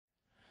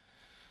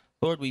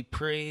Lord, we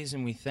praise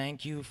and we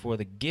thank you for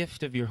the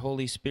gift of your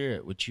Holy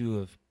Spirit, which you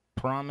have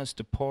promised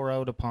to pour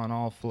out upon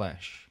all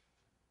flesh.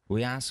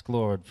 We ask,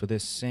 Lord, for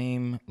this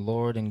same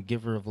Lord and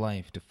giver of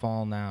life to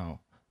fall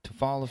now, to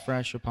fall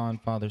afresh upon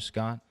Father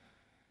Scott,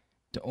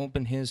 to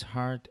open his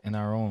heart and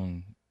our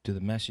own to the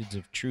message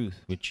of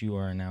truth which you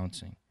are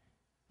announcing.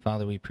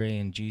 Father, we pray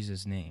in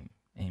Jesus' name.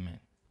 Amen.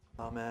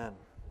 Amen.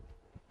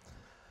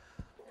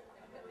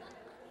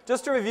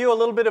 Just to review a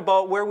little bit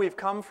about where we've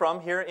come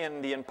from here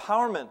in the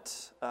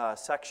empowerment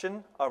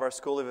section of our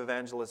School of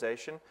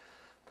Evangelization.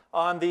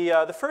 On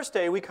the first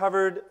day, we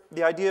covered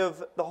the idea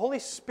of the Holy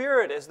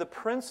Spirit as the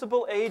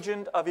principal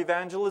agent of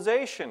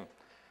evangelization.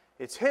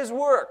 It's His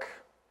work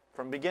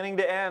from beginning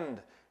to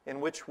end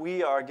in which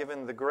we are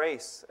given the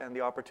grace and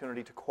the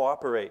opportunity to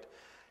cooperate.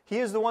 He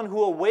is the one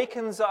who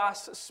awakens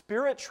us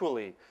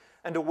spiritually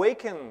and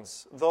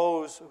awakens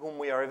those whom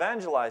we are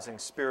evangelizing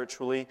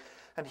spiritually.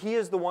 And He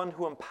is the one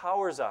who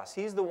empowers us.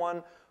 He's the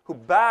one who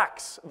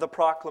backs the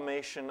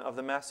proclamation of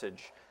the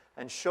message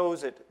and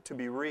shows it to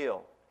be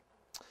real.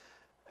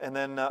 And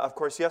then, of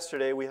course,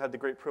 yesterday we had the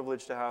great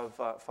privilege to have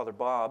Father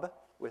Bob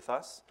with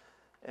us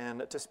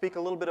and to speak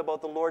a little bit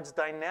about the Lord's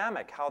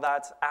dynamic, how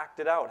that's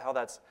acted out, how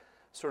that's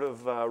sort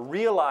of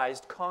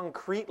realized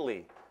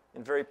concretely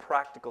in very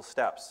practical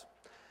steps.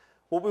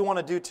 What we want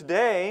to do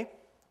today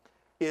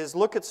is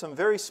look at some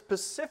very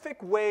specific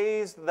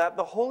ways that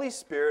the Holy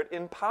Spirit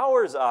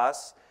empowers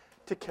us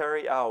to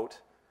carry out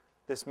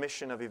this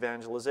mission of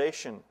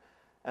evangelization.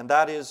 And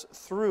that is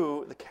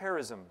through the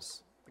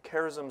charisms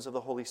of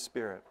the Holy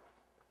Spirit.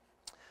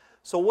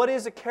 So what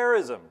is a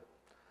charism?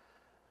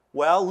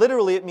 Well,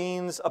 literally it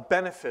means a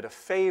benefit, a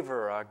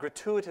favor, a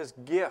gratuitous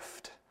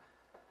gift.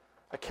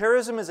 A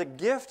charism is a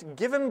gift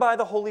given by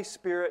the Holy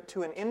Spirit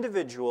to an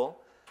individual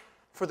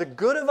for the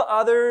good of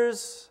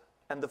others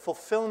and the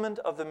fulfillment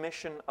of the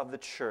mission of the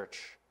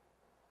church.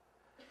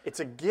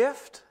 It's a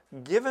gift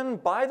given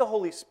by the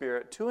Holy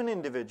Spirit to an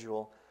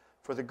individual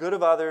for the good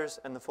of others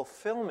and the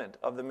fulfillment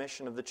of the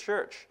mission of the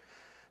church.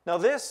 Now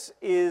this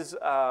is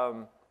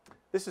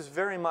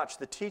very much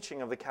the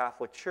teaching of the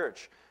Catholic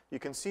Church. You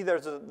can see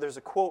there's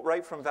a quote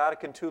right from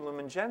Vatican II,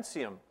 Lumen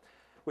Gentium,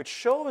 which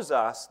shows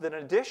us that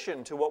in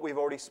addition to what we've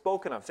already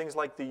spoken of, things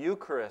like the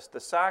Eucharist, the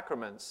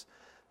sacraments,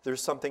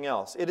 there's something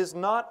else. It is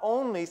not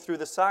only through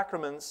the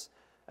sacraments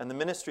and the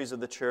ministries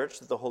of the church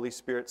that the Holy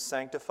Spirit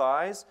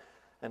sanctifies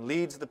and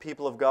leads the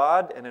people of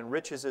God and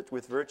enriches it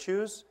with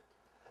virtues,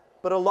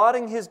 but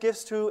allotting His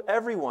gifts to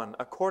everyone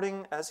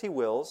according as He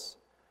wills,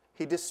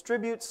 He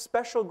distributes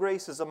special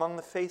graces among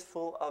the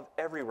faithful of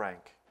every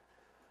rank.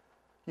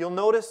 You'll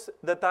notice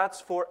that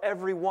that's for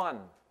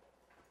everyone,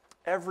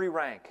 every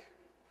rank.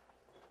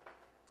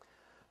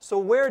 So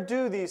where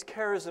do these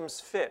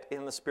charisms fit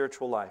in the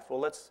spiritual life? Well,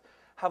 let's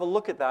have a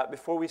look at that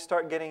before we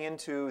start getting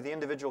into the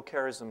individual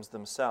charisms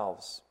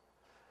themselves.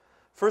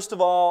 First of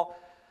all,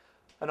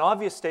 an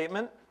obvious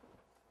statement,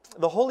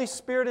 the Holy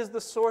Spirit is the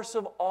source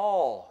of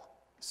all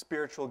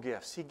spiritual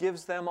gifts. He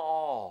gives them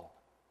all.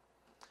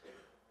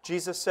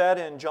 Jesus said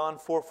in John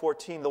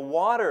 4:14, "The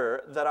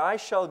water that I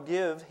shall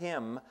give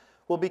him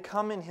will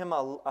become in him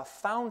a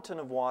fountain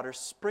of water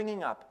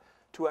springing up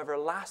to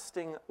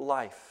everlasting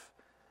life."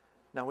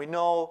 Now we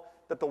know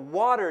that the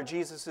water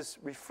Jesus is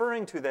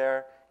referring to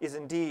there is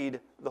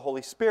indeed the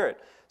Holy Spirit.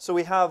 So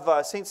we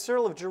have St.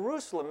 Cyril of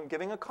Jerusalem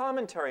giving a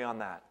commentary on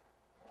that.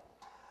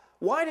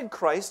 Why did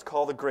Christ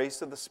call the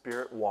grace of the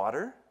Spirit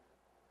water?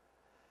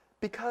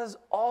 Because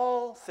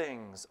all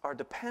things are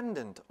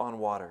dependent on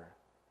water.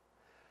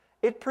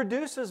 It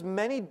produces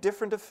many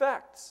different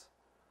effects.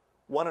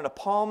 One in a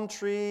palm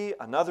tree,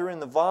 another in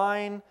the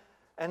vine,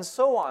 and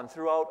so on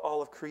throughout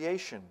all of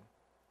creation.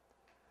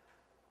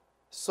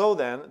 So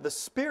then, the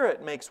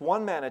Spirit makes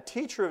one man a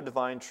teacher of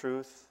divine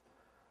truth,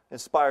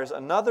 inspires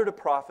another to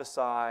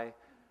prophesy,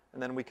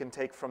 and then we can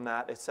take from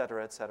that,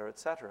 etc., etc.,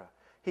 etc.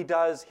 He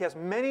has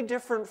many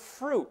different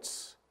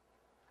fruits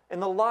in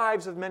the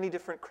lives of many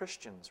different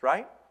Christians,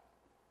 right?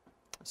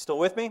 Still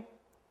with me?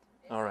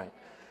 All right.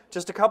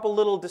 Just a couple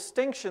little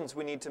distinctions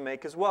we need to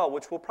make as well,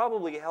 which will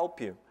probably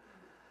help you.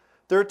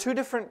 There are two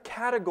different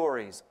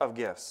categories of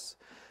gifts.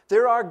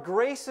 There are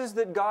graces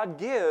that God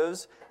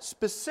gives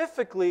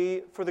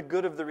specifically for the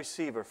good of the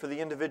receiver, for the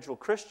individual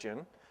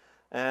Christian,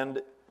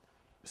 and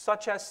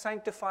such as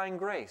sanctifying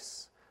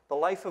grace, the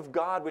life of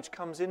God which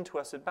comes into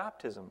us at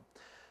baptism,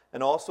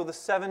 and also the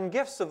 7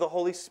 gifts of the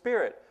Holy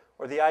Spirit,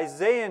 or the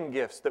Isaiah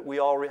gifts that we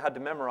all had to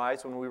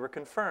memorize when we were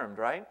confirmed,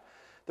 right?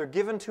 They're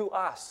given to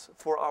us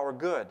for our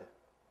good.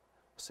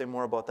 I'll say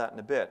more about that in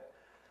a bit.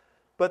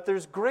 But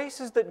there's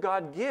graces that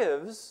God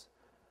gives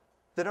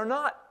that are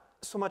not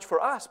so much for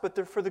us, but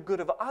they're for the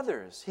good of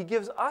others. He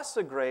gives us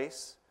a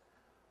grace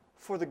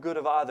for the good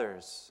of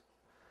others.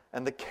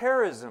 And the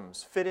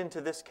charisms fit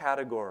into this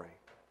category.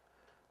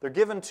 They're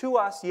given to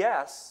us,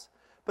 yes,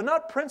 but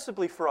not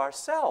principally for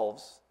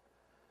ourselves,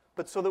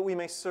 but so that we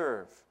may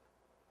serve.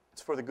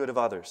 It's for the good of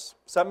others.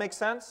 Does that make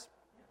sense?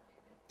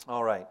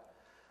 All right.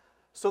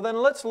 So then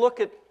let's look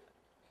at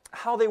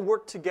how they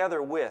work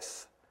together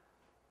with,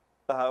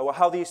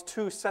 how these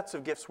two sets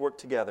of gifts work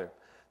together.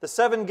 The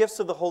 7 gifts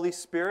of the Holy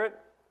Spirit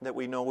that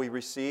we know we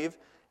receive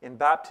in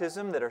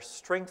baptism, that are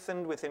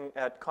strengthened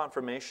at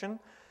confirmation,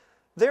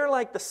 they're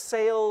like the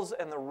sails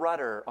and the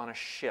rudder on a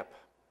ship.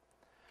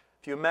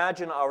 If you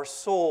imagine our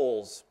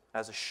souls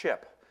as a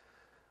ship,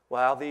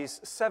 well, these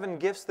 7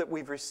 gifts that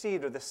we've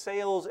received are the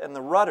sails and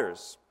the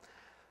rudders.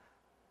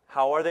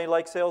 How are they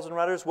like sails and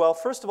rudders? Well,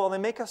 first of all, they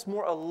make us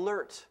more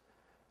alert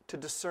to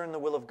discern the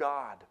will of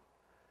God.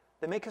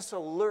 They make us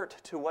alert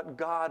to what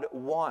God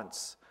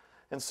wants.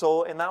 And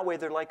so in that way,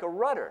 they're like a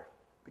rudder,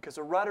 because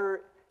a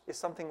rudder is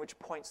something which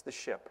points the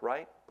ship,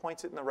 right?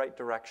 Points it in the right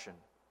direction.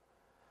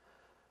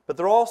 But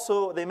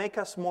they make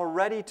us more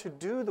ready to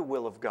do the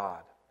will of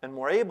God and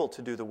more able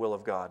to do the will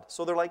of God.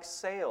 So they're like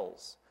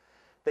sails.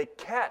 They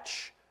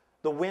catch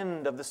the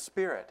wind of the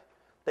Spirit.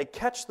 They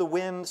catch the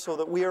wind so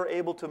that we are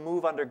able to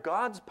move under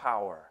God's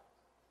power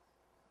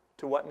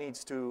to what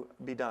needs to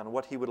be done,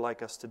 what He would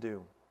like us to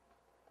do.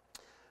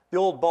 The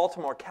old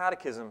Baltimore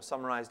Catechism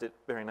summarized it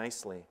very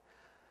nicely.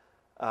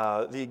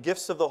 The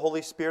gifts of the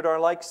Holy Spirit are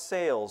like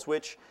sails,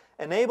 which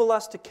enable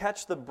us to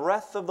catch the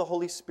breath of the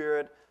Holy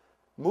Spirit,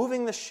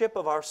 moving the ship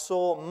of our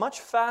soul much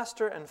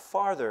faster and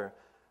farther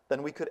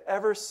than we could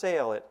ever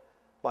sail it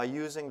by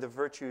using the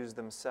virtues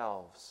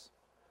themselves.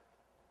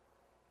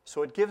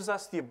 So it gives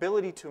us the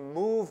ability to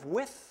move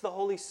with the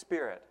Holy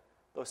Spirit,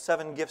 those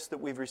 7 gifts that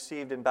we've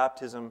received in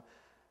baptism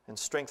and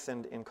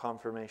strengthened in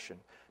confirmation.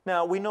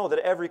 Now, we know that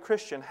every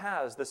Christian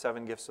has the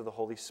 7 gifts of the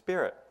Holy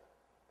Spirit.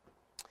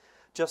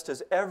 Just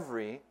as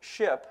every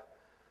ship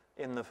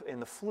in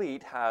the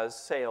fleet has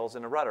sails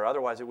and a rudder.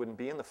 Otherwise, it wouldn't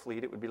be in the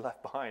fleet. It would be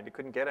left behind. It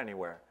couldn't get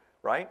anywhere,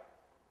 right?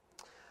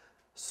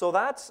 So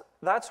that's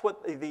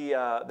what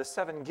the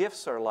 7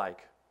 gifts are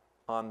like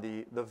on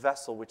the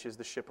vessel, which is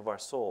the ship of our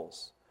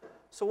souls.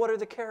 So what are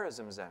the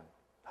charisms then?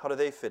 How do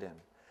they fit in?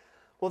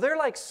 Well, they're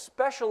like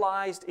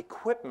specialized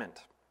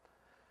equipment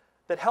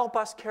that help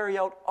us carry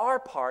out our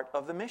part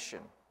of the mission.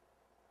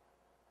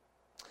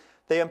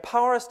 They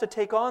empower us to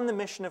take on the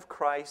mission of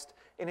Christ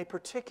in a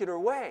particular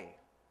way,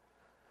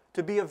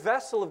 to be a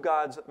vessel of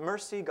God's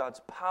mercy,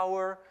 God's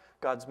power,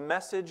 God's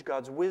message,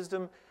 God's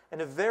wisdom, in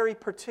a very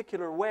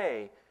particular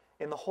way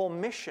in the whole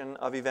mission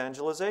of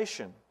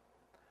evangelization.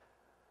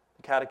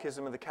 The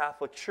Catechism of the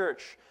Catholic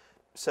Church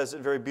says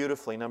it very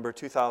beautifully, number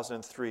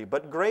 2003.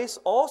 But grace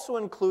also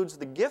includes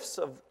the gifts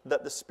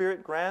that the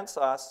Spirit grants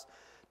us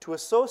to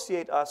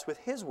associate us with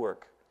His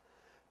work,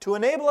 to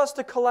enable us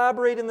to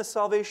collaborate in the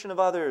salvation of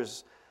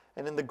others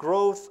and in the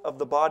growth of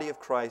the body of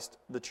Christ,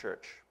 the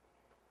church.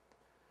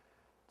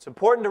 It's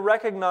important to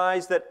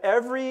recognize that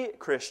every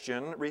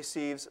Christian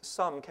receives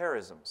some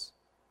charisms.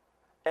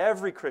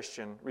 Every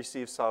Christian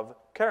receives some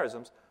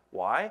charisms.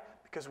 Why?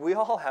 Because we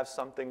all have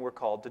something we're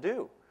called to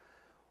do.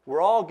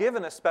 We're all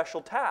given a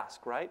special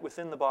task, right,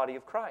 within the body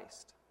of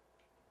Christ.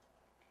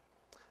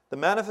 The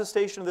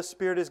manifestation of the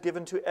Spirit is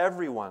given to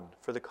everyone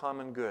for the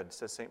common good,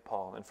 says St.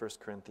 Paul in 1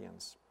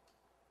 Corinthians.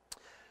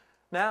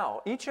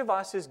 Now, each of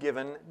us is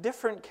given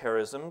different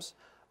charisms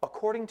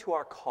according to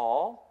our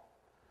call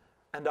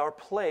and our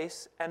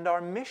place and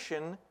our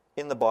mission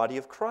in the body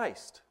of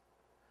Christ.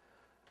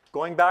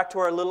 Going back to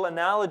our little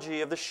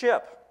analogy of the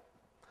ship,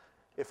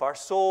 if our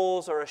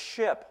souls are a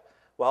ship,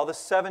 well, the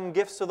 7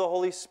 gifts of the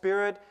Holy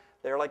Spirit,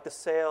 they're like the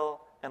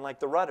sail and like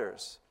the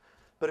rudders.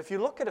 But if you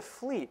look at a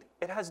fleet,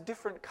 it has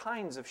different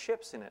kinds of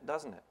ships in it,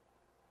 doesn't it?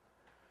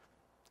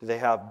 They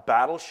have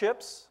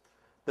battleships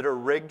that are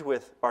rigged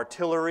with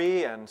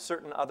artillery and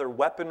certain other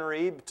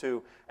weaponry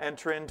to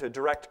enter into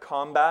direct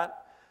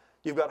combat.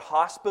 You've got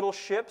hospital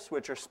ships,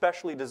 which are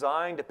specially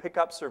designed to pick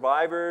up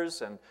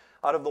survivors and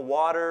out of the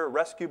water,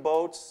 rescue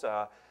boats.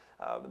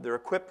 They're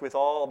equipped with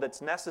all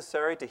that's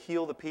necessary to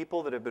heal the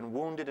people that have been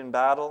wounded in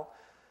battle.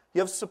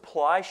 You have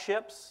supply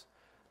ships,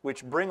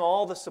 which bring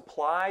all the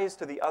supplies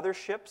to the other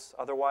ships,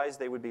 otherwise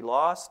they would be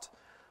lost.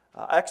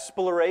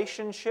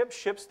 Exploration ships,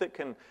 ships that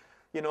can,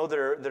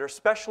 that are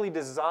specially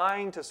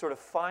designed to sort of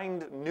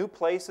find new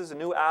places,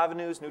 new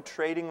avenues, new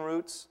trading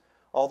routes,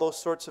 all those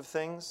sorts of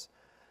things.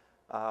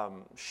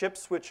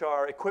 Ships which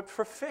are equipped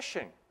for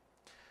fishing,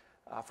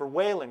 for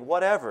whaling,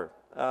 whatever.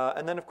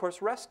 And then, of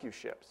course, rescue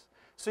ships.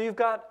 So you've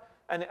got,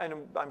 and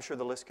I'm sure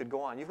the list could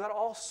go on, you've got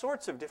all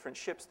sorts of different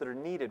ships that are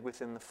needed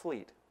within the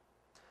fleet.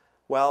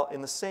 Well,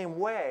 in the same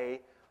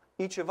way,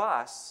 each of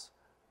us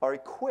are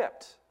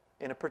equipped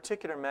in a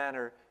particular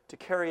manner to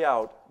carry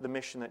out the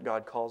mission that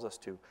God calls us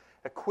to.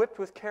 Equipped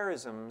with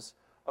charisms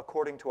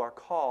according to our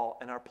call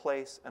and our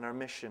place and our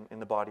mission in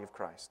the body of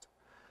Christ.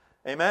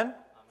 Amen?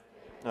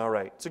 Amen. All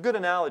right. It's a good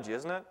analogy,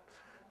 isn't it?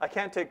 I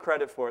can't take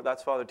credit for it.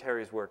 That's Father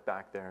Terry's work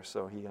back there.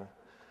 So he...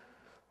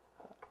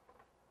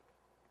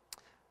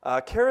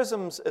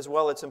 charisms, as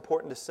well, it's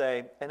important to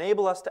say,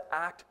 enable us to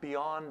act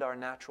beyond our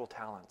natural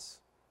talents.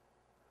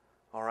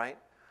 All right?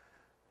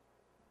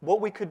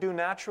 What we could do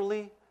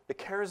naturally, the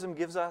charism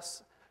gives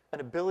us an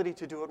ability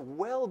to do it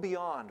well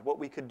beyond what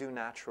we could do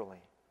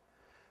naturally.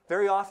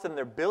 Very often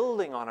they're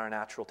building on our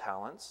natural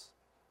talents,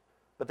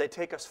 but they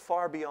take us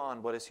far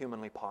beyond what is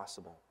humanly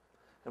possible.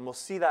 And we'll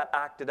see that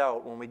acted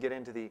out when we get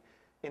into the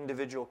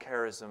individual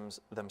charisms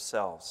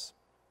themselves.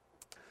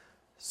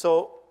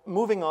 So,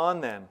 moving on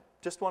then,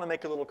 just want to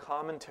make a little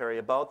commentary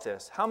about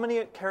this. How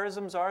many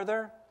charisms are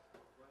there?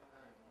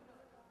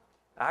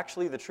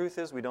 Actually, the truth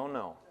is we don't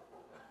know.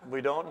 We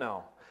don't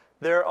know.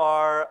 There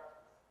are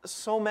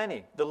so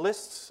many. The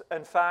lists,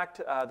 in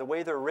fact, the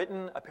way they're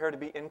written appear to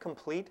be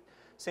incomplete.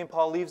 St.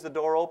 Paul leaves the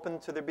door open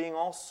to there being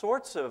all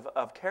sorts of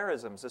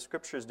charisms, the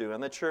Scriptures do,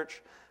 and the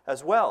Church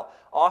as well.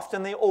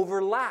 Often they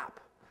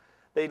overlap.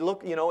 They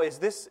look,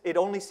 it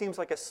only seems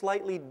like a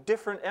slightly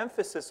different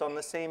emphasis on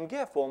the same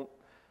gift. Well,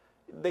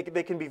 they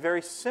can be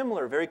very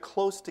similar, very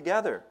close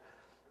together.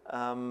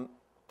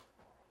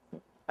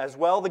 As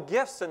well, the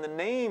gifts and the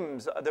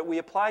names that we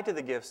apply to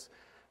the gifts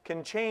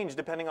can change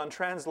depending on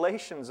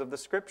translations of the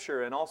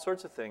Scripture and all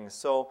sorts of things.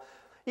 So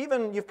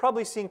even, you've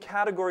probably seen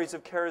categories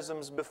of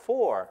charisms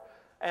before,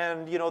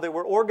 and they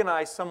were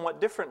organized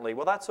somewhat differently.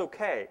 Well, that's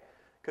okay,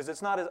 because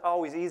it's not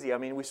always easy. I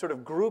mean, we sort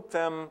of group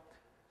them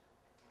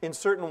in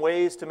certain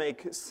ways to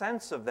make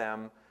sense of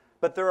them,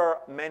 but there are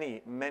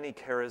many, many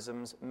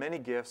charisms, many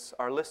gifts.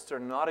 Our lists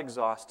are not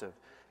exhaustive.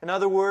 In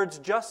other words,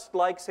 just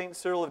like St.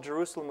 Cyril of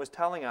Jerusalem was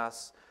telling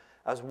us,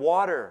 as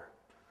water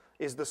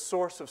is the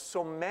source of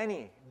so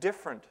many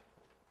different,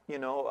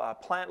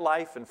 plant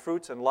life and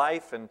fruits and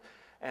life,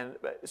 and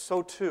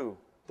so too,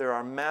 there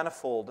are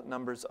manifold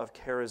numbers of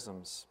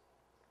charisms.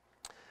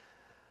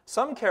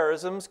 Some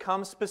charisms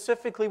come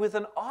specifically with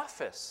an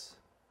office.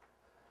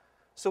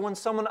 So when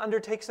someone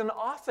undertakes an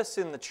office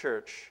in the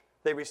church,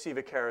 they receive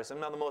a charism.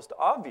 Now, the most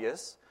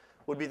obvious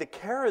would be the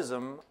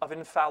charism of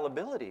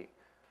infallibility,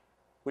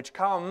 which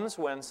comes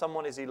when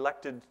someone is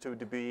elected to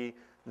be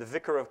the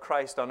vicar of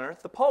Christ on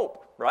earth, the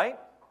Pope, right?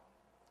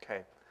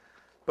 Okay.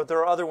 But there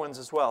are other ones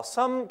as well.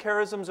 Some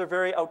charisms are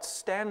very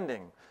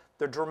outstanding.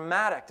 They're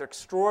dramatic, they're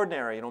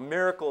extraordinary,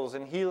 miracles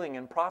and healing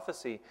and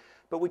prophecy.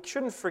 But we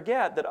shouldn't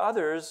forget that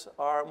others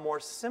are more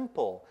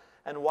simple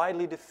and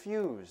widely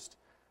diffused,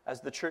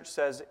 as the Church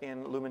says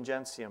in Lumen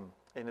Gentium,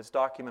 in its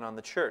document on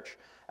the Church.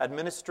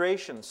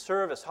 Administration,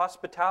 service,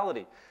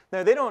 hospitality.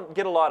 Now, they don't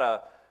get a lot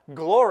of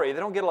glory,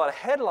 they don't get a lot of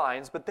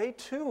headlines, but they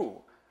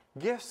too,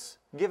 gifts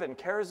given,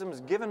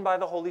 charisms given by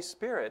the Holy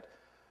Spirit,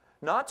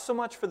 not so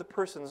much for the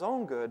person's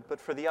own good,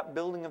 but for the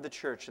upbuilding of the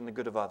church and the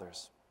good of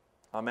others.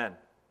 Amen.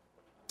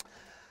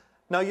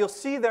 Now, you'll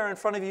see there in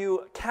front of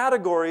you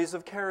categories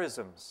of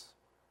charisms.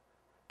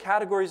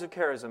 Categories of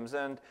charisms.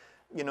 And,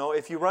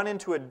 if you run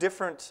into a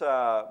different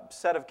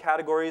set of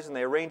categories and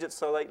they arrange it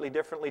slightly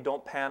differently,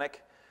 don't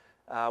panic.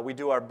 We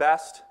do our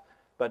best,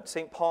 but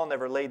St. Paul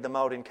never laid them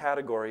out in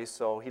categories,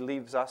 so he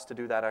leaves us to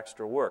do that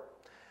extra work.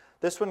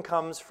 This one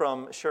comes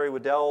from Sherry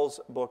Waddell's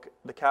book,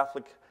 The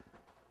Catholic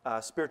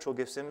Spiritual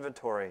Gifts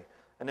Inventory,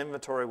 an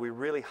inventory we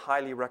really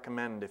highly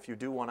recommend if you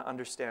do want to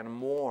understand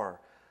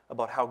more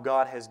about how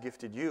God has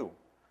gifted you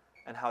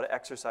and how to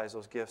exercise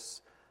those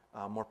gifts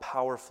more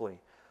powerfully.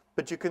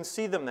 But you can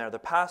see them there, the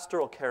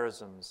pastoral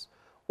charisms,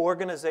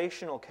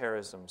 organizational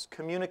charisms,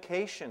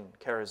 communication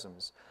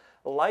charisms,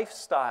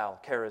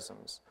 lifestyle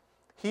charisms,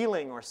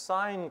 healing or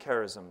sign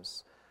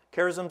charisms,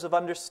 charisms of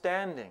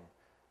understanding,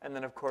 and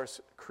then, of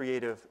course,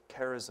 creative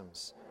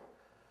charisms.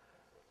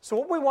 So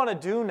what we want to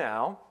do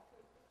now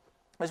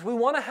is we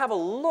want to have a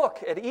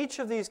look at each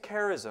of these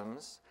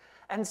charisms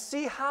and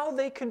see how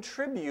they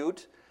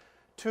contribute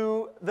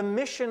to the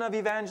mission of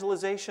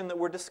evangelization that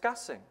we're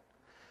discussing.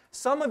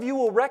 Some of you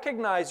will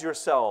recognize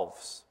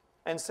yourselves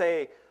and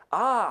say,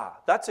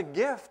 that's a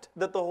gift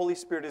that the Holy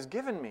Spirit has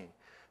given me.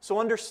 So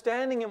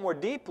understanding it more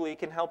deeply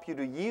can help you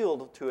to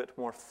yield to it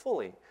more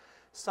fully.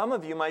 Some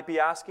of you might be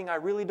asking, I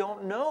really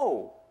don't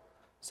know.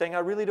 Saying, I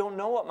really don't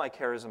know what my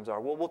charisms are.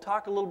 Well, we'll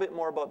talk a little bit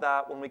more about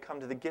that when we come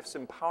to the Gifts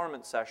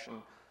Empowerment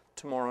session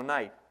tomorrow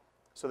night,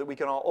 so that we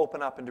can all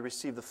open up and to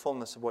receive the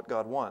fullness of what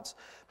God wants.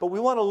 But we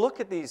want to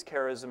look at these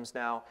charisms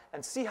now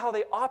and see how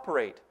they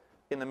operate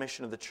in the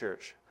mission of the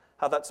church,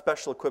 how that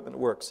special equipment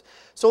works.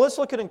 So let's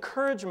look at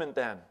encouragement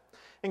then.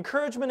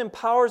 Encouragement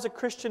empowers a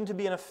Christian to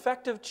be an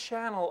effective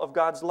channel of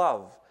God's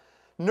love,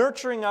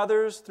 nurturing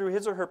others through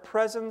his or her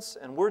presence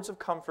and words of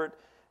comfort,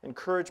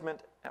 encouragement,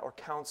 or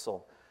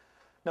counsel.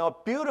 Now, a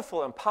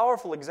beautiful and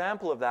powerful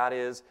example of that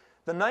is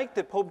the night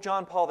that Pope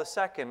John Paul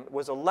II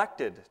was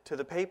elected to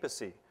the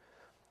papacy.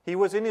 He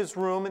was in his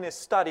room, in his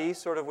study,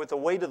 sort of with the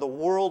weight of the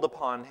world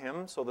upon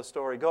him, so the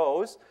story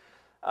goes,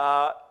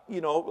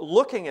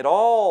 looking at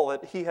all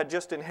that he had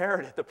just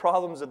inherited, the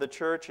problems of the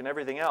church and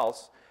everything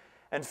else,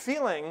 and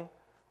feeling,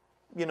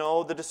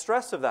 the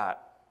distress of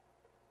that.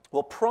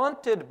 Well,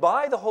 prompted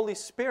by the Holy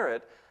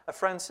Spirit, a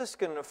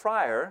Franciscan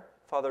friar,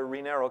 Father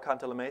Raniero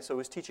Cantalamessa, who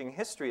was teaching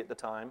history at the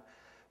time,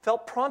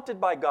 felt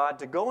prompted by God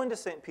to go into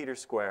St.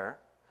 Peter's Square.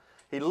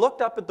 He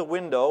looked up at the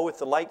window with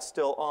the light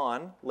still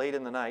on, late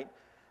in the night,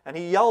 and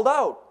he yelled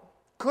out,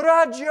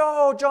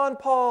 "Coraggio, John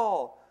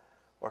Paul!"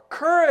 Or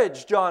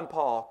 "Courage, John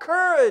Paul!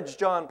 Courage,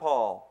 John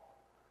Paul!"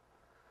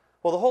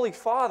 Well, the Holy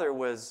Father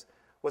was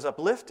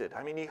uplifted.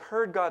 I mean, he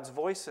heard God's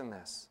voice in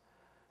this.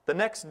 The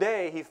next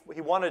day,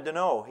 he wanted to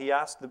know. He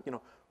asked,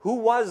 who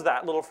was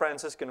that little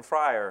Franciscan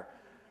friar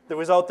that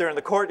was out there in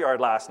the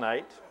courtyard last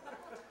night?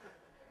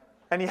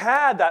 And he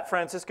had that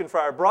Franciscan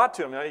friar brought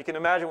to him. Now you can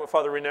imagine what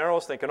Father Raniero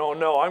was thinking. Oh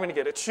no, I'm going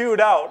to get chewed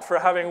out for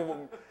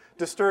having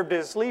disturbed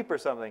his sleep or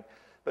something.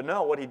 But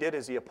no, what he did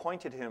is he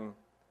appointed him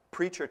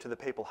preacher to the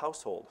papal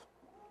household.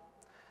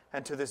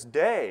 And to this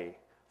day,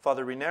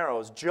 Father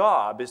Raniero's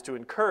job is to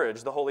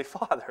encourage the Holy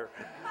Father,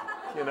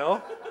 you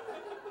know?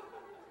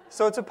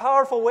 So it's a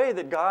powerful way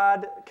that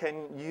God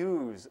can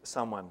use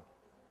someone.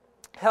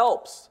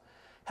 Helps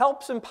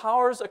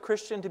empowers a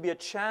Christian to be a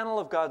channel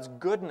of God's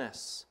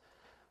goodness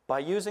by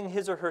using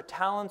his or her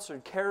talents or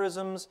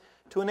charisms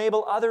to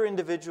enable other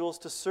individuals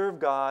to serve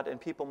God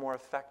and people more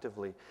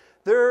effectively.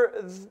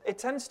 It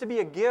tends to be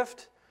a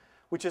gift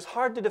which is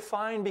hard to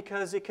define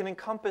because it can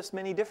encompass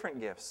many different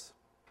gifts.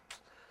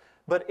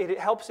 But it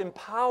helps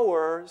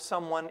empower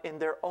someone in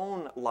their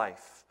own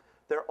life,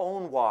 their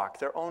own walk,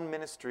 their own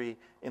ministry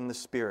in the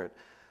Spirit.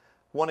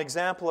 One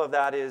example of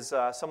that is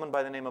someone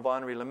by the name of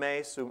Henri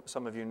Lemay. So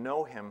some of you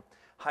know him,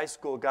 high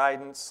school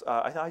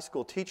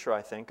teacher,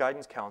 I think,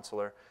 guidance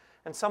counselor.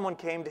 And someone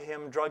came to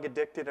him, drug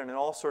addicted and in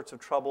all sorts of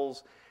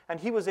troubles. And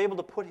he was able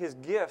to put his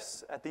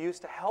gifts at the use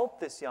to help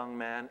this young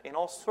man in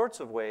all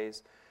sorts of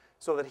ways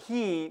so that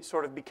he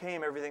sort of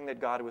became everything that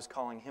God was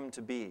calling him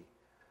to be.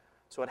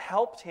 So it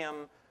helped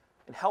him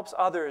and helps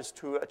others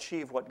to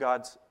achieve what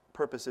God's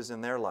purpose is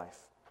in their life.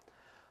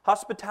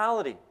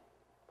 Hospitality.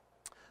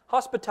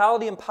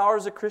 Hospitality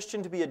empowers a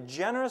Christian to be a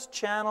generous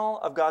channel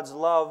of God's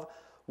love,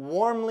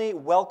 warmly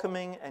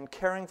welcoming and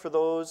caring for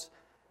those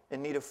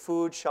in need of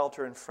food,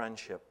 shelter, and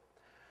friendship.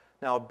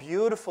 Now, a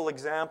beautiful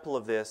example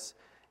of this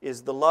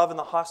is the love and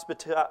the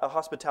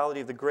hospitality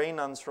of the Grey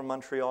Nuns from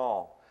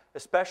Montreal,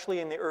 especially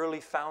in the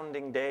early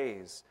founding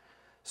days.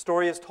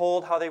 Story is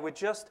told how they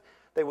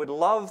would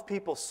love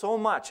people so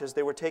much as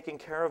they were taking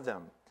care of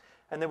them.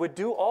 And they would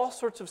do all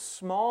sorts of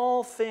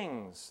small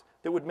things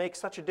that would make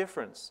such a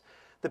difference.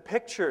 The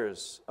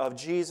pictures of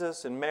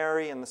Jesus and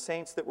Mary and the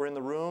saints that were in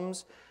the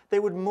rooms, they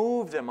would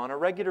move them on a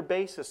regular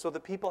basis so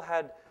that people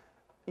had,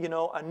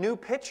 a new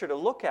picture to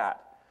look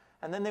at.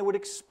 And then they would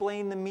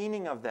explain the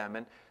meaning of them.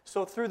 And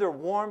so through their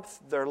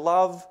warmth, their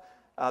love,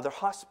 their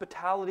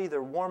hospitality,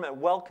 their warm and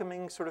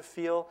welcoming sort of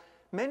feel,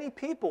 many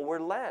people were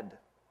led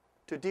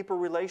to deeper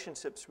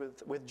relationships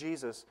with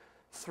Jesus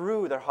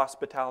through their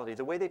hospitality,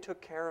 the way they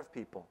took care of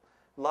people,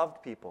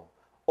 loved people,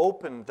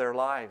 opened their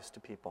lives to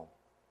people.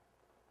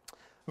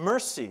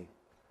 Mercy.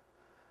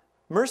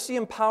 Mercy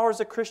empowers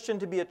a Christian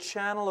to be a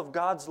channel of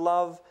God's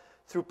love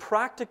through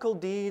practical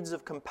deeds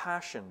of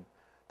compassion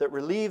that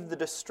relieve the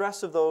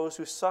distress of those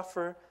who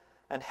suffer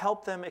and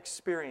help them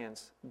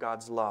experience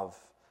God's love.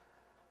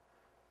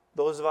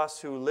 Those of us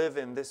who live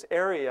in this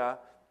area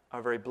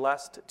are very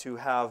blessed to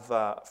have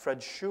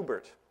Fred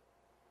Schubert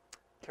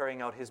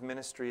carrying out his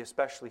ministry,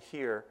 especially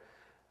here.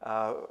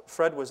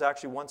 Fred was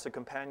actually once a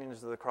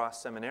Companions of the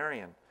Cross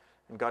seminarian,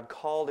 and God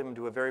called him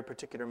to a very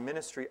particular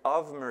ministry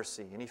of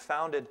mercy, and he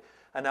founded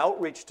an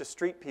outreach to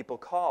street people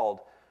called,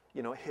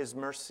 His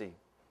Mercy.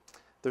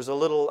 There's a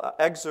little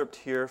excerpt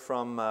here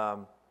from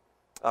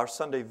our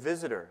Sunday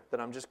Visitor that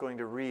I'm just going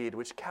to read,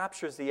 which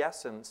captures the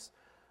essence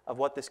of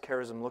what this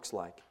charism looks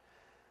like.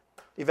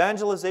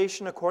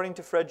 Evangelization, according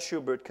to Fred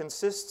Schubert,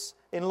 consists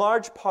in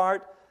large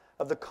part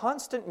of the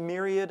constant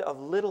myriad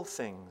of little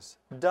things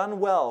done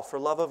well for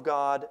love of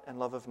God and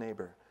love of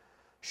neighbor.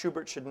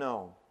 Schubert should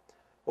know.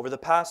 Over the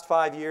past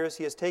 5 years,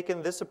 he has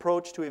taken this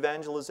approach to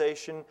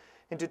evangelization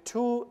into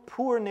 2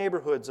 poor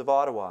neighborhoods of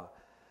Ottawa,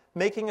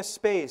 making a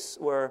space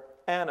where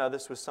Anna,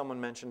 this was someone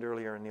mentioned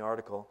earlier in the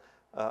article,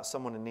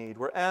 someone in need,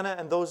 where Anna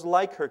and those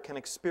like her can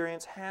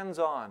experience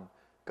hands-on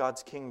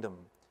God's kingdom.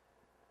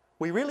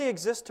 We really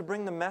exist to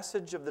bring the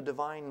message of the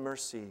divine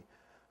mercy,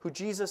 who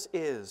Jesus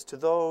is, to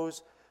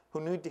those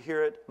who need to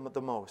hear it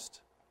the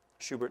most.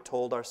 Schubert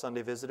told our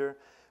Sunday Visitor,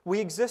 we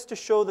exist to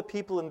show the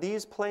people in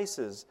these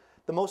places,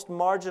 the most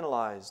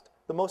marginalized,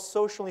 the most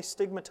socially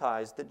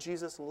stigmatized, that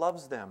Jesus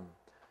loves them.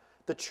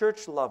 The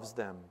church loves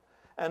them,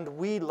 and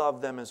we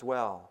love them as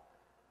well.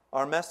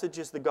 Our message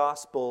is the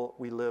gospel,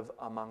 we live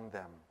among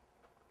them.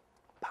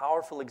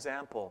 Powerful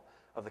example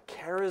of the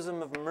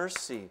charism of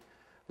mercy,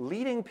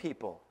 leading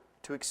people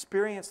to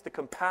experience the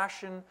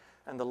compassion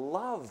and the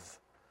love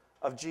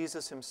of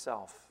Jesus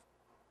himself.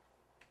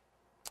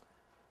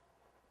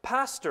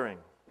 Pastoring.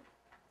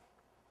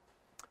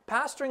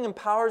 Pastoring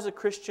empowers a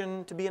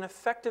Christian to be an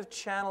effective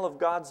channel of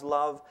God's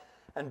love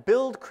and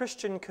build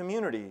Christian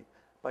community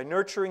by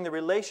nurturing the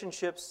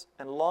relationships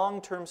and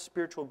long-term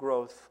spiritual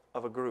growth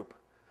of a group.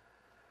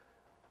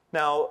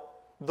 Now,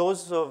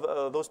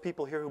 those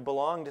people here who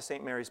belong to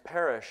St. Mary's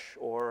Parish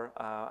or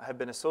have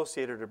been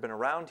associated or been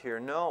around here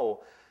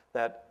know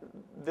that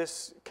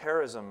this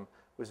charism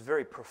was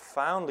very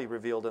profoundly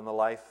revealed in the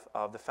life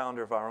of the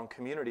founder of our own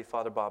community,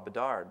 Father Bob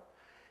Bedard.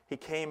 He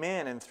came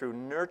in and through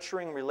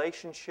nurturing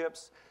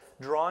relationships,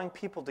 drawing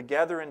people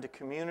together into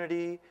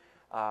community,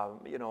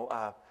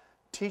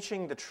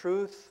 teaching the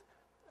truth,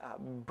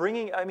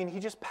 he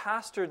just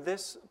pastored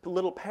this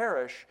little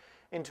parish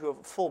into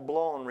a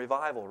full-blown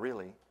revival,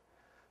 really.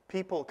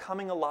 People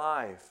coming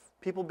alive,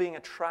 people being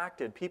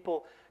attracted,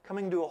 people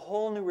coming to a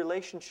whole new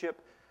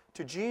relationship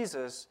to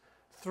Jesus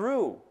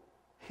through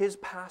his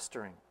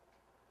pastoring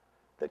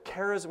that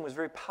charism was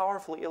very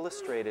powerfully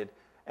illustrated,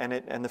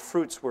 and the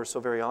fruits were so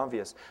very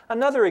obvious.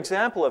 Another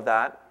example of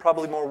that,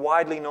 probably more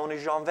widely known,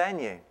 is Jean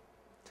Vanier.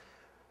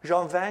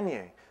 Jean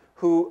Vanier,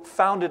 who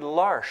founded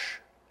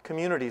l'Arche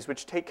communities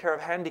which take care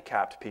of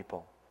handicapped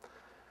people.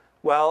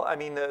 Well, I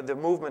mean, the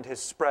movement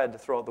has spread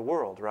throughout the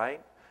world,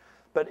 right?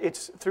 But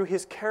it's through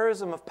his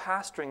charism of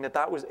pastoring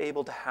that was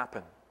able to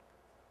happen.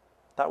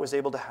 That was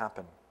able to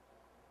happen.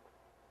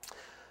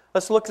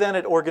 Let's look then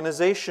at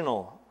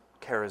organizational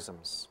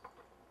charisms.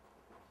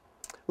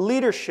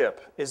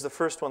 Leadership is the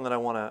first one that I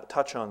want to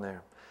touch on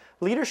there.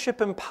 Leadership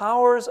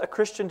empowers a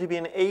Christian to be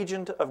an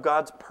agent of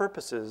God's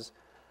purposes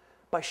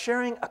by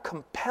sharing a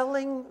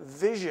compelling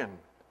vision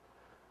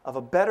of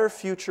a better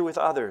future with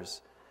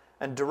others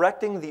and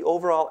directing the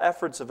overall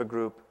efforts of a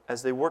group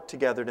as they work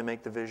together to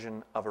make the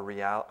vision of a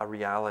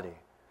reality.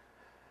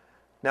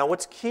 Now,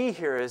 what's key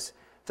here is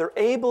they're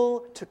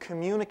able to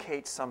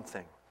communicate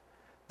something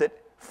that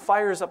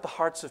fires up the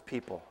hearts of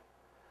people.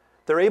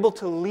 They're able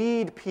to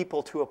lead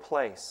people to a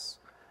place,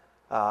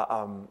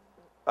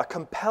 a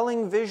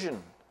compelling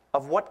vision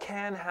of what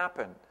can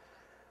happen.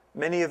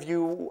 Many of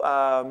you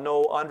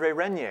know André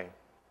Renier,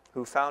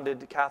 who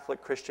founded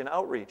Catholic Christian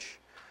Outreach.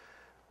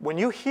 When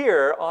you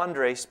hear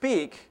André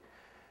speak,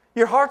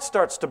 your heart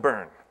starts to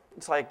burn.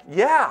 It's like,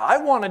 yeah, I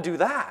want to do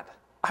that.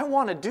 I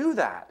want to do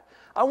that.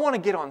 I want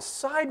to get on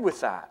side with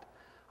that.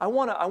 I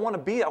want to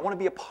be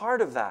a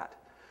part of that.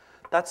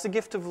 That's the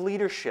gift of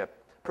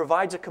leadership.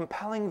 Provides a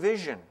compelling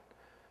vision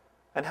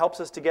and helps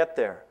us to get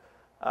there.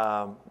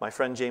 My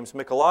friend James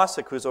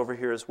Michalosik, who's over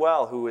here as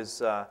well, who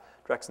is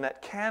directs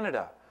Net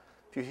Canada.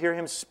 If you hear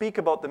him speak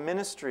about the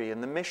ministry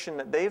and the mission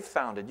that they've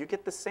founded, you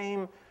get the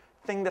same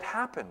thing that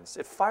happens.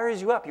 It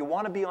fires you up. You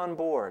want to be on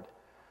board.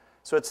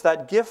 So it's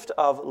that gift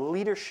of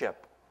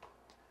leadership.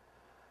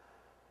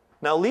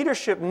 Now,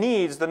 leadership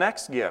needs the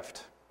next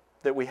gift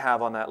that we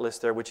have on that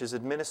list there, which is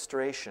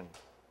administration.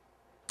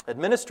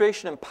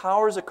 Administration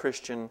empowers a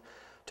Christian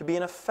to be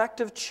an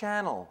effective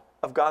channel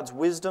of God's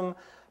wisdom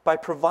by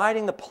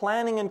providing the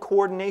planning and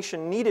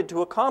coordination needed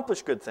to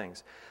accomplish good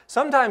things.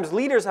 Sometimes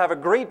leaders have a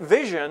great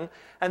vision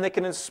and they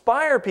can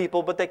inspire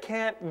people, but they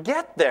can't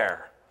get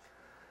there.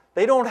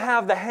 They don't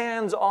have the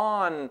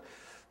hands-on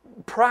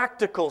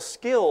practical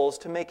skills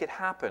to make it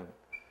happen.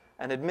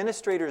 And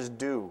administrators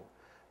do.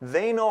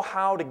 They know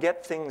how to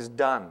get things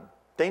done.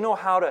 They know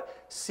how to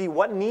see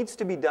what needs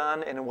to be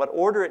done and in what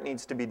order it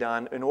needs to be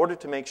done in order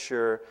to make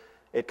sure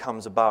it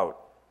comes about.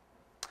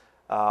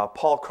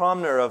 Paul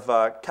Cromner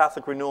of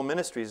Catholic Renewal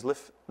Ministries,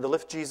 the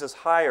Lift Jesus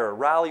Higher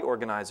rally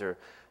organizer,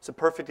 is a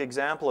perfect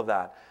example of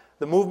that.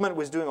 The movement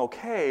was doing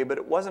okay, but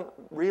it wasn't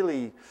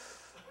really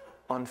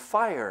on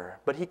fire.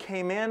 But he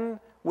came in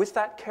with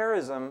that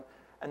charism,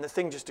 and the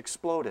thing just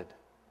exploded.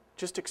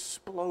 Just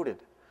exploded.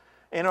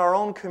 In our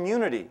own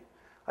community,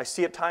 I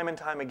see it time and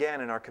time again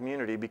in our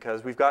community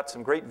because we've got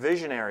some great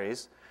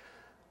visionaries,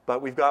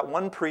 but we've got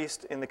one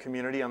priest in the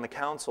community on the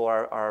council,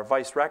 our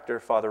vice rector,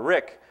 Father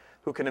Rick,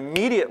 who can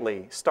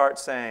immediately start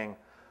saying,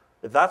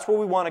 if that's where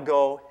we want to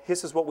go,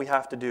 this is what we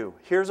have to do.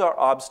 Here's our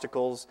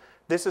obstacles.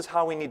 This is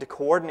how we need to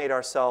coordinate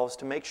ourselves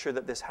to make sure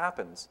that this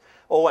happens.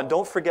 Oh, and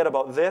don't forget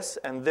about this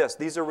and this.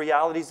 These are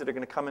realities that are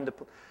going to come into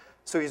play.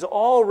 So he's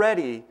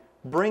already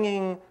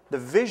bringing the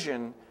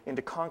vision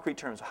into concrete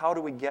terms. How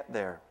do we get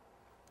there?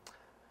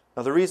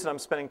 Now, the reason I'm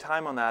spending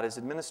time on that is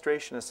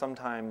administration is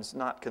sometimes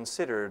not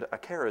considered a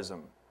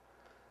charism,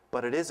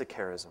 but it is a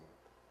charism.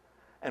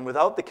 And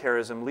without the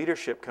charism,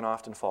 leadership can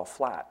often fall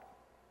flat.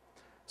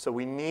 So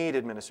we need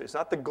administration. It's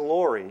not the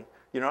glory.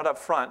 You're not up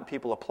front,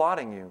 people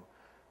applauding you,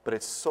 but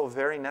it's so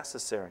very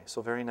necessary,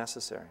 so very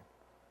necessary.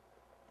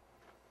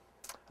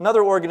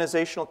 Another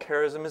organizational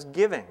charism is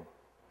giving.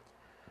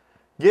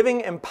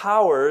 Giving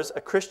empowers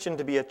a Christian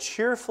to be a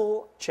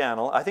cheerful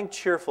channel. I think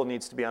cheerful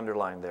needs to be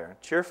underlined there.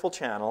 Cheerful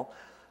channel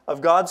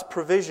of God's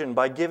provision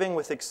by giving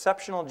with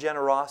exceptional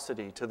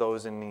generosity to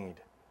those in need.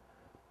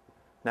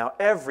 Now,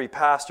 every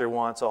pastor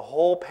wants a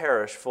whole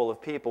parish full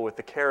of people with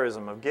the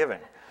charism of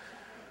giving.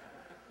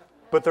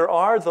 But there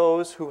are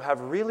those who have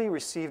really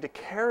received a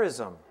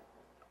charism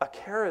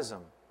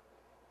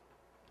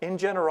in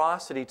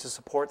generosity to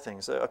support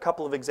things. A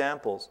couple of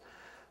examples.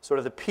 Sort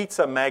of the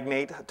pizza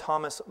magnate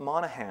Thomas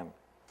Monahan.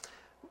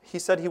 He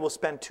said he will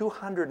spend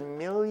 $200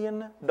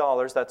 million,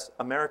 that's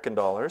American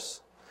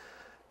dollars,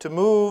 to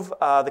move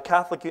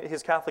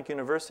his Catholic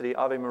university,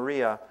 Ave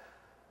Maria,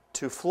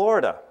 to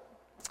Florida,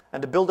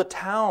 and to build a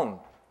town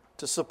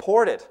to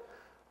support it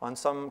on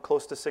some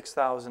close to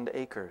 6,000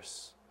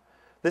 acres.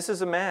 This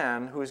is a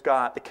man who's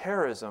got the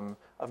charism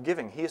of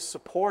giving. He is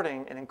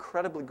supporting an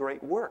incredibly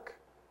great work.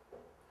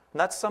 And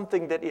that's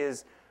something that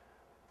is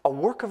a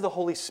work of the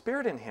Holy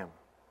Spirit in him.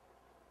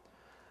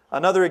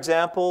 Another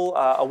example,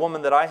 a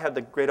woman that I had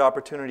the great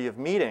opportunity of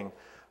meeting,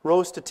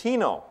 Rose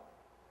Totino.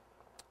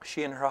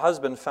 She and her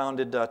husband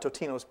founded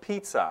Totino's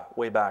Pizza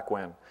way back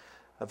when.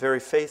 A very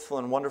faithful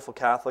and wonderful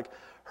Catholic.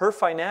 Her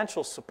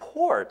financial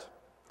support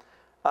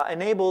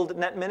enabled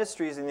Net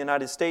Ministries in the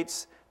United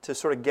States to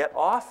sort of get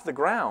off the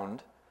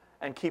ground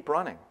and keep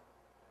running.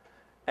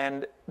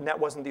 And that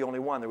wasn't the only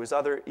one. There was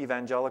other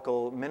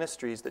evangelical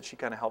ministries that she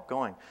kind of helped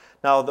going.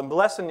 Now, the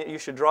lesson that you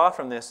should draw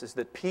from this is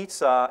that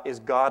pizza is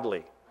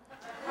godly.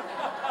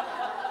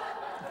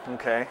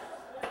 Okay?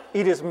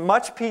 Eat as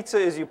much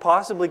pizza as you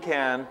possibly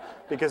can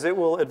because it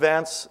will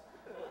advance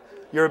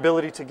your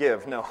ability to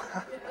give. No.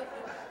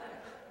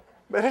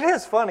 But it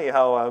is funny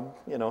how,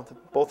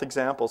 both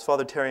examples,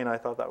 Father Terry and I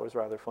thought that was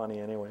rather funny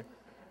anyway.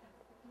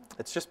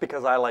 It's just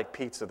because I like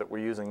pizza that we're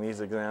using these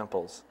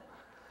examples.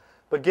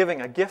 But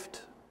giving, a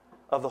gift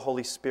of the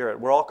Holy Spirit.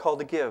 We're all called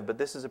to give, but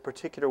this is a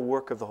particular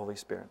work of the Holy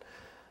Spirit.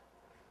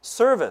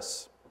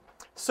 Service.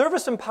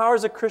 Service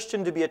empowers a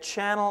Christian to be a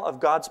channel of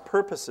God's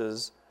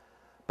purposes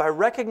by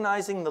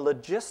recognizing the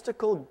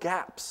logistical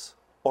gaps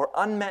or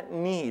unmet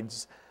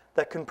needs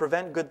that can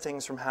prevent good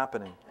things from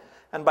happening,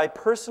 and by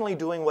personally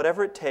doing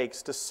whatever it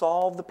takes to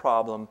solve the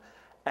problem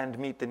and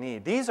meet the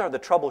need. These are the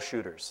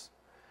troubleshooters.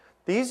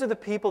 These are the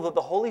people that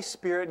the Holy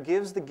Spirit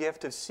gives the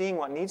gift of seeing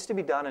what needs to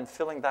be done and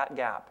filling that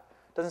gap.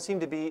 It doesn't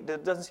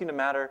seem to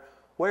matter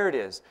where it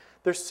is.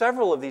 There's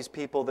several of these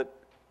people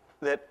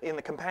that in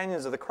the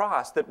Companions of the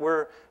Cross that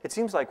it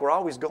seems like we're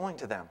always going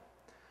to them.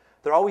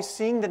 They're always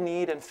seeing the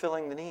need and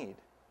filling the need,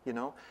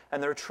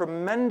 and they're a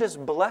tremendous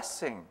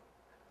blessing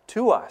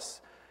to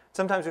us.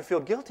 Sometimes we feel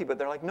guilty, but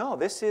they're like, no,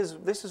 this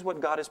is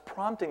what God is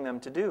prompting them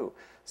to do.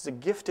 It's a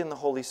gift in the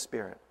Holy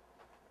Spirit.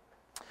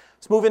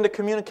 Let's move into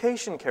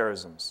communication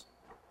charisms.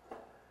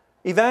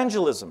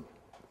 Evangelism.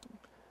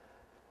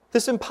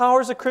 This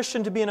empowers a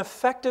Christian to be an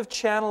effective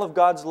channel of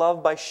God's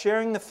love by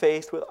sharing the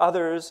faith with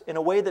others in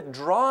a way that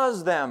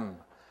draws them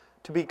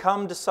to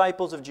become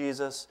disciples of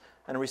Jesus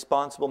and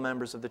responsible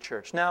members of the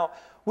church. Now,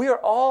 we are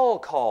all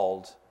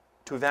called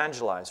to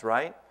evangelize,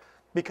 right?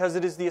 Because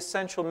it is the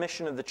essential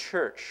mission of the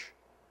church.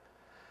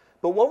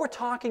 But what we're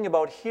talking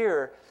about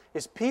here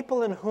is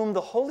people in whom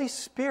the Holy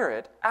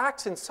Spirit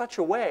acts in such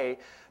a way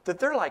that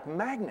they're like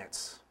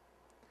magnets.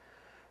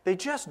 They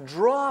just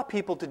draw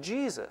people to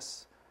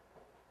Jesus.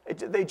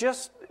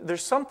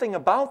 There's something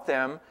about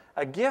them,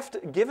 a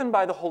gift given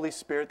by the Holy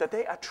Spirit, that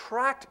they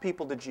attract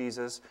people to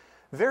Jesus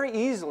very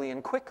easily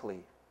and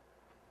quickly.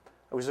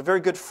 There was a very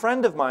good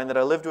friend of mine that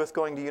I lived with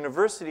going to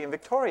university in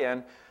Victoria,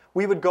 and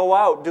we would go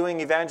out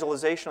doing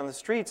evangelization on the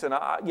streets, and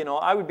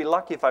I would be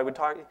lucky if I would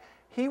talk.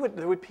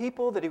 There were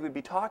people that he would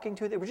be talking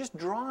to, they were just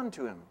drawn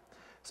to him.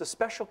 It's a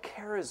special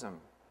charism.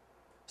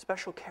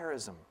 Special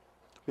charism.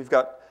 We've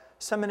got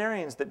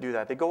seminarians that do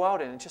that. They go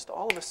out and just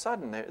all of a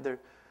sudden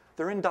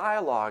they're in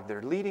dialogue.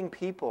 They're leading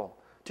people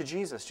to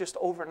Jesus just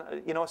over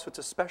and, so it's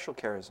a special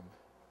charism.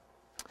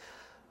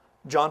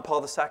 John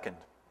Paul II.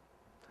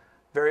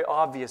 Very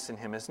obvious in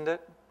him, isn't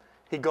it?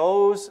 He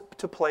goes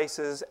to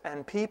places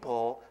and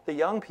people, the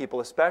young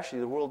people especially,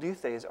 the World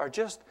Youth Days, are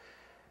just,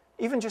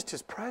 even just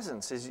his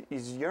presence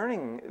is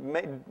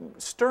yearning,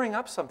 stirring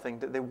up something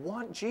that they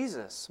want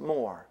Jesus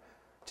more,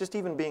 just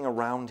even being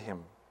around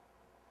him.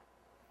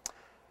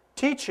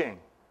 Teaching.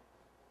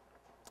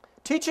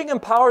 Teaching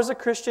empowers a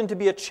Christian to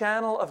be a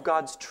channel of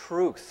God's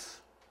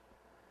truth.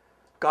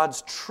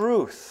 God's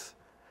truth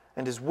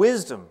and His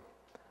wisdom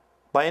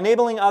by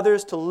enabling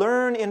others to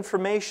learn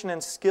information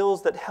and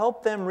skills that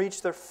help them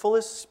reach their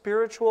fullest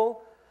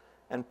spiritual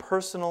and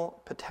personal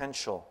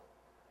potential.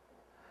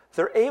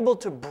 They're able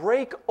to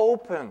break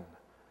open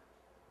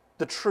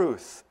the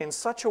truth in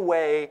such a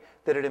way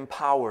that it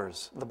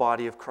empowers the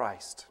body of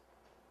Christ.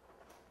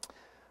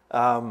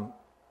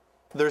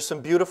 There's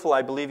some beautiful,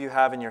 I believe you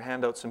have in your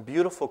handout, some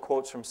beautiful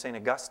quotes from St.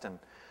 Augustine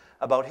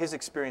about his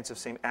experience of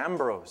St.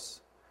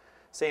 Ambrose.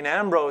 St.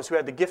 Ambrose, who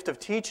had the gift of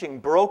teaching,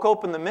 broke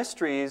open the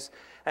mysteries,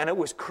 and it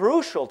was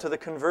crucial to the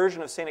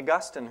conversion of St.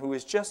 Augustine, who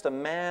was just a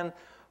man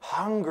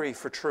hungry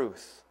for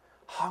truth.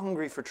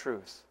 Hungry for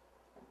truth.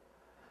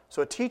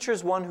 So a teacher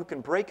is one who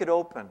can break it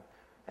open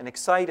and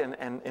excite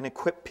and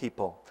equip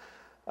people.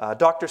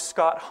 Dr.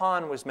 Scott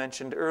Hahn was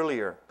mentioned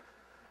earlier.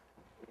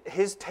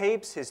 His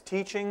tapes, his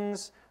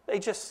teachings,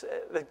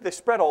 they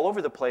spread all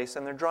over the place,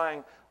 and they're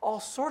drawing all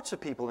sorts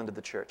of people into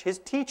the church. His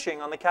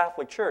teaching on the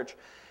Catholic Church,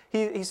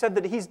 he said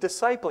that he's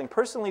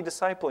personally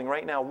discipling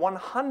right now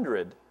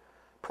 100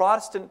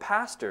 Protestant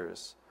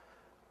pastors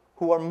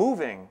who are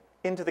moving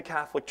into the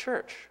Catholic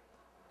Church.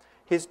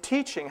 His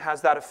teaching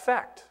has that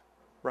effect,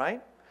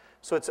 right?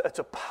 So it's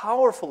a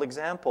powerful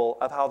example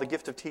of how the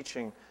gift of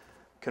teaching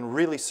can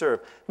really serve.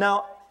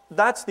 Now,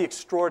 that's the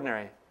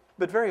extraordinary,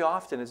 but very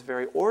often it's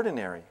very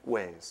ordinary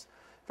ways.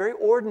 Very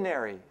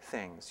ordinary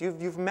things.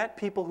 You've met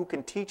people who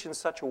can teach in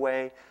such a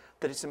way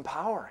that it's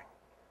empowering.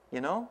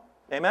 Amen?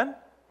 Amen.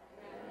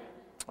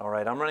 All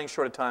right, I'm running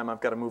short of time.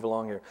 I've got to move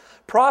along here.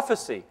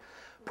 Prophecy.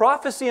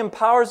 Prophecy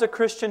empowers a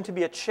Christian to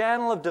be a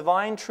channel of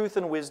divine truth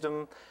and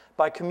wisdom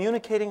by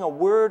communicating a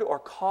word or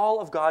call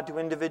of God to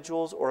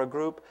individuals or a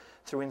group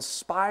through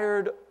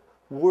inspired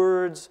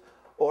words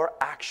or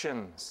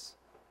actions.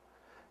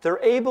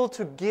 They're able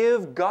to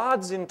give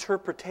God's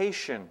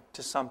interpretation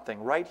to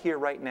something right here,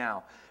 right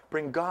now.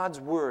 Bring God's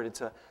word.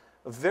 It's a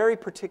very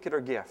particular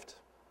gift.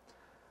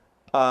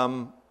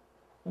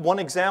 One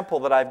example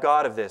that I've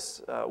got of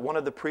this, one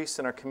of the priests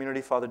in our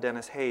community, Father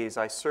Dennis Hayes,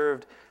 I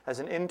served as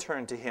an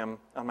intern to him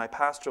on my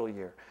pastoral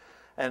year.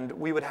 And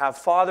we would have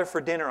Father for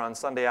dinner on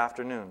Sunday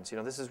afternoons. You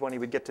know, this is when he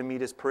would get to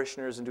meet his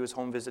parishioners and do his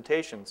home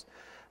visitations.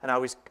 And I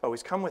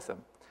always come with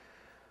him.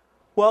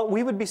 Well,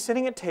 we would be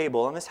sitting at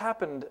table, and this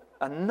happened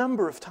a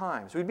number of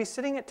times. We'd be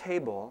sitting at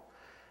table,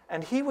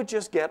 and he would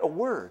just get a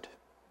word.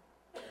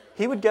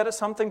 He would get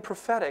something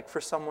prophetic for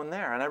someone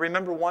there. And I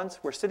remember once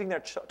we're sitting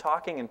there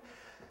talking, and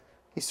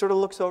he sort of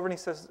looks over and he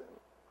says,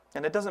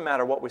 and it doesn't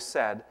matter what was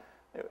said,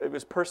 it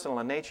was personal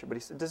in nature, but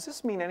he said, "Does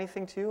this mean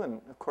anything to you?"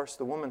 And of course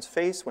the woman's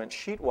face went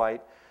sheet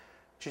white.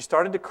 She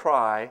started to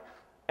cry,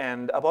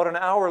 and about an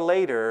hour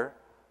later,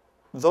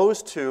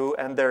 those two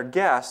and their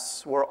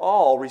guests were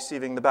all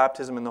receiving the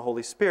baptism in the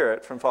Holy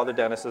Spirit from Father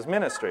Dennis's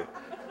ministry.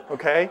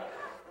 Okay?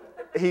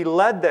 He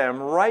led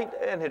them right,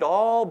 and it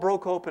all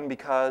broke open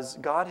because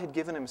God had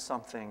given him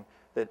something,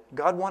 that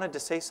God wanted to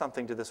say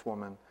something to this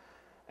woman,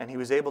 and he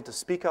was able to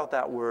speak out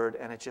that word,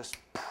 and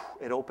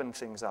it opened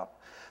things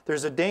up.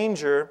 There's a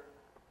danger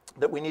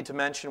that we need to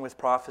mention with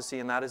prophecy,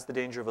 and that is the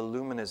danger of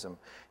illuminism.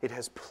 It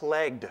has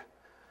plagued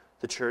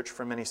the church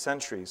for many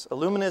centuries.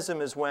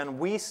 Illuminism is when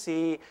we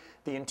see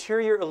the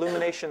interior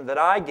illumination that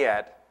I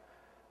get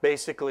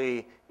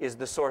basically is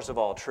the source of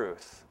all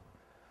truth.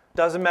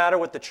 Doesn't matter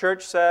what the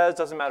church says,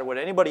 doesn't matter what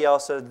anybody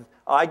else says,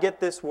 I get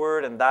this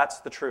word and that's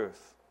the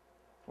truth.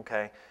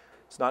 Okay?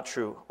 It's not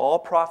true. All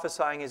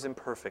prophesying is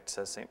imperfect,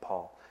 says St.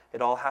 Paul.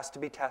 It all has to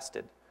be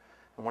tested.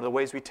 And one of the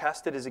ways we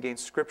test it is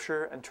against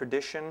Scripture and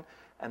tradition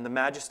and the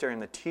magisterium,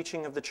 the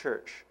teaching of the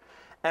church.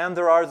 And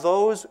there are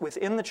those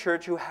within the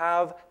church who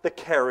have the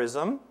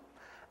charism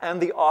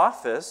and the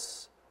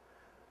office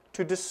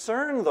to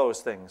discern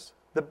those things.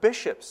 The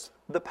bishops,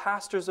 the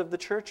pastors of the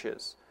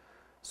churches.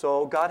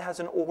 So God has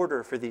an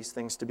order for these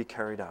things to be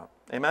carried out.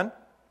 Amen?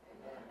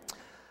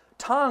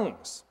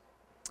 Tongues.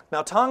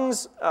 Now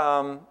tongues,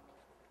 I'm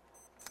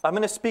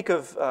going to speak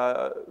of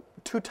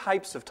two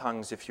types of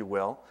tongues, if you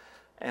will,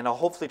 and I'll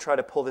hopefully try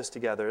to pull this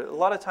together. A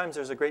lot of times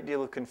there's a great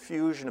deal of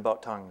confusion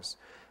about tongues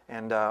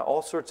and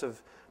all sorts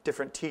of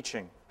different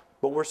teaching.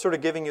 But we're sort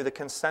of giving you the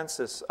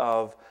consensus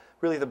of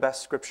really the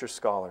best Scripture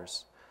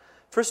scholars.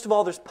 First of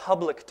all, there's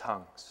public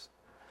tongues.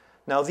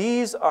 Now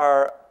these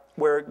are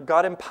where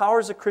God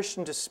empowers a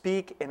Christian to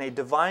speak in a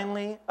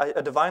divinely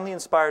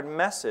inspired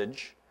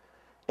message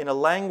in a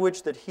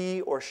language that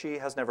he or she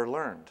has never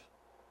learned.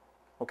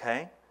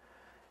 Okay?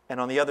 And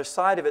on the other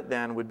side of it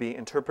then would be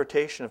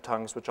interpretation of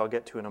tongues, which I'll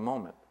get to in a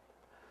moment.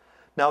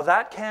 Now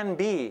that can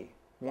be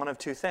one of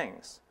two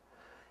things.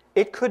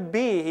 It could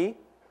be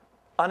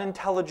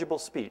unintelligible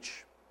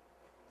speech,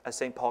 as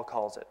St. Paul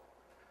calls it.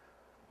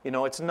 You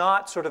know, it's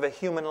not sort of a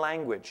human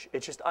language.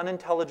 It's just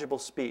unintelligible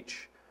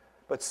speech.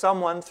 But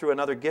someone, through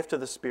another gift of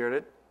the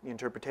Spirit, the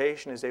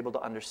interpretation, is able to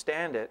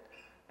understand it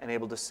and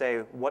able to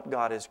say what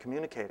God is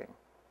communicating.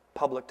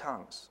 Public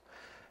tongues.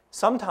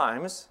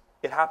 Sometimes,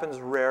 it happens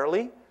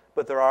rarely,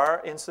 but there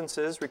are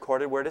instances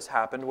recorded where it has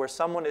happened, where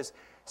someone is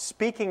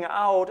speaking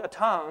out a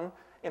tongue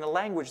in a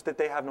language that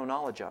they have no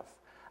knowledge of.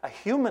 A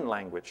human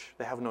language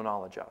they have no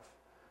knowledge of.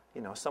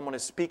 You know, someone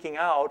is speaking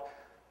out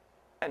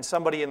and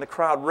somebody in the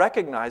crowd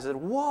recognizes,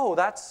 whoa,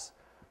 that's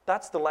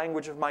the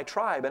language of my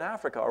tribe in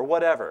Africa, or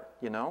whatever,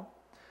 you know.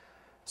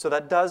 So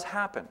that does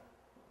happen,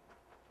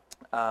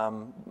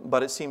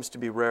 but it seems to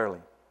be rarely.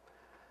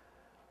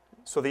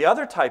 So the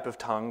other type of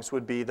tongues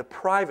would be the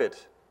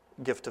private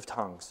gift of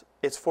tongues.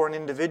 It's for an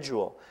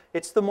individual.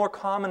 It's the more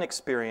common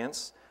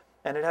experience,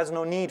 and it has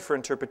no need for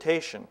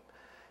interpretation.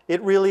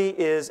 It really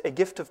is a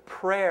gift of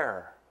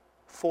prayer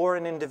for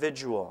an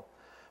individual.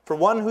 For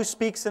one who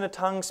speaks in a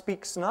tongue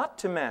speaks not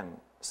to men,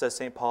 says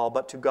St. Paul,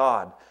 but to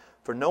God.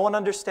 For no one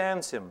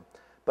understands him,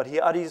 but he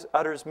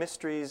utters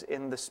mysteries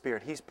in the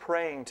Spirit. He's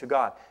praying to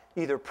God,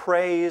 either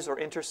praise or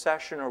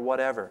intercession or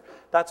whatever.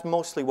 That's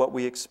mostly what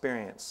we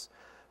experience.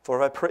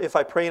 For if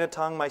I pray in a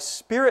tongue, my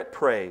spirit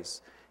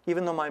prays,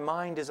 even though my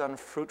mind is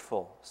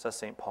unfruitful, says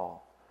St.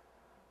 Paul.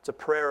 It's a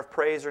prayer of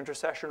praise or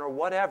intercession or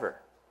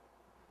whatever,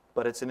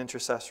 but it's an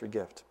intercessory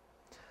gift.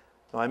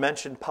 Now, I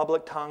mentioned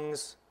public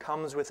tongues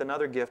comes with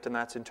another gift, and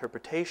that's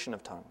interpretation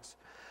of tongues.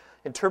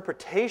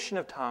 Interpretation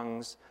of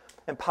tongues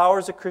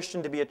empowers a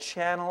Christian to be a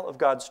channel of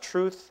God's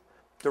truth,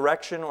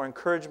 direction, or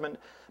encouragement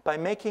by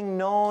making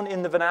known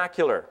in the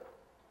vernacular,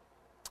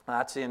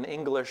 that's in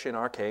English in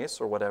our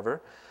case, or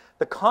whatever,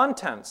 the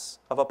contents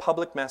of a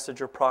public message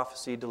or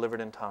prophecy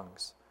delivered in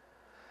tongues.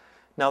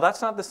 Now,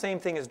 that's not the same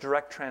thing as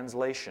direct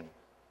translation.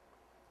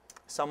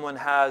 Someone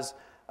has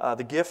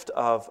the gift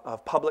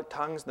of public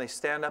tongues, and they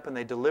stand up and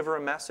they deliver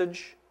a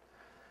message.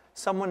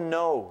 Someone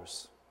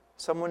knows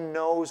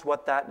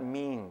what that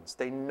means.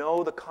 They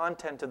know the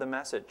content of the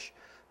message.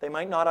 They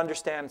might not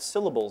understand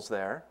syllables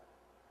there,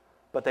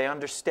 but they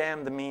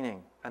understand the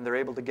meaning, and they're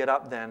able to get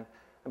up then,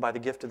 and by the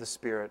gift of the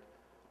Spirit,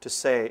 to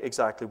say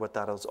exactly what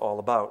that is all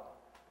about.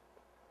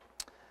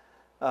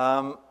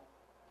 Now,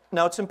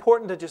 it's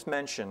important to just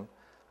mention,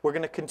 we're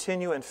going to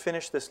continue and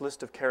finish this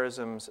list of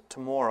charisms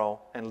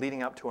tomorrow and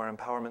leading up to our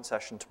empowerment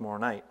session tomorrow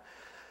night.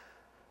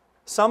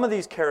 Some of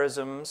these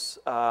charisms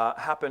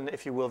happen,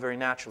 if you will, very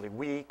naturally.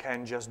 We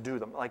can just do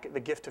them, like the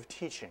gift of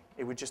teaching.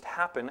 It would just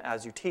happen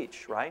as you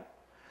teach, right?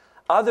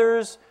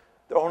 Others,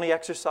 they're only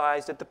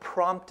exercised at the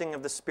prompting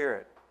of the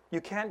Spirit.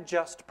 You can't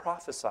just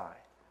prophesy.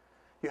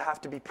 You have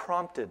to be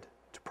prompted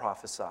to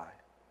prophesy.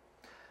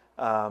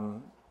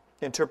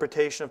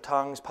 Interpretation of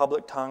tongues,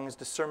 public tongues,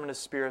 discernment of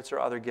spirits, or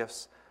other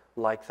gifts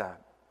like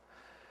that.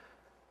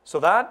 So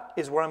that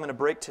is where I'm going to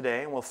break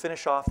today, and we'll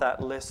finish off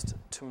that list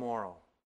tomorrow.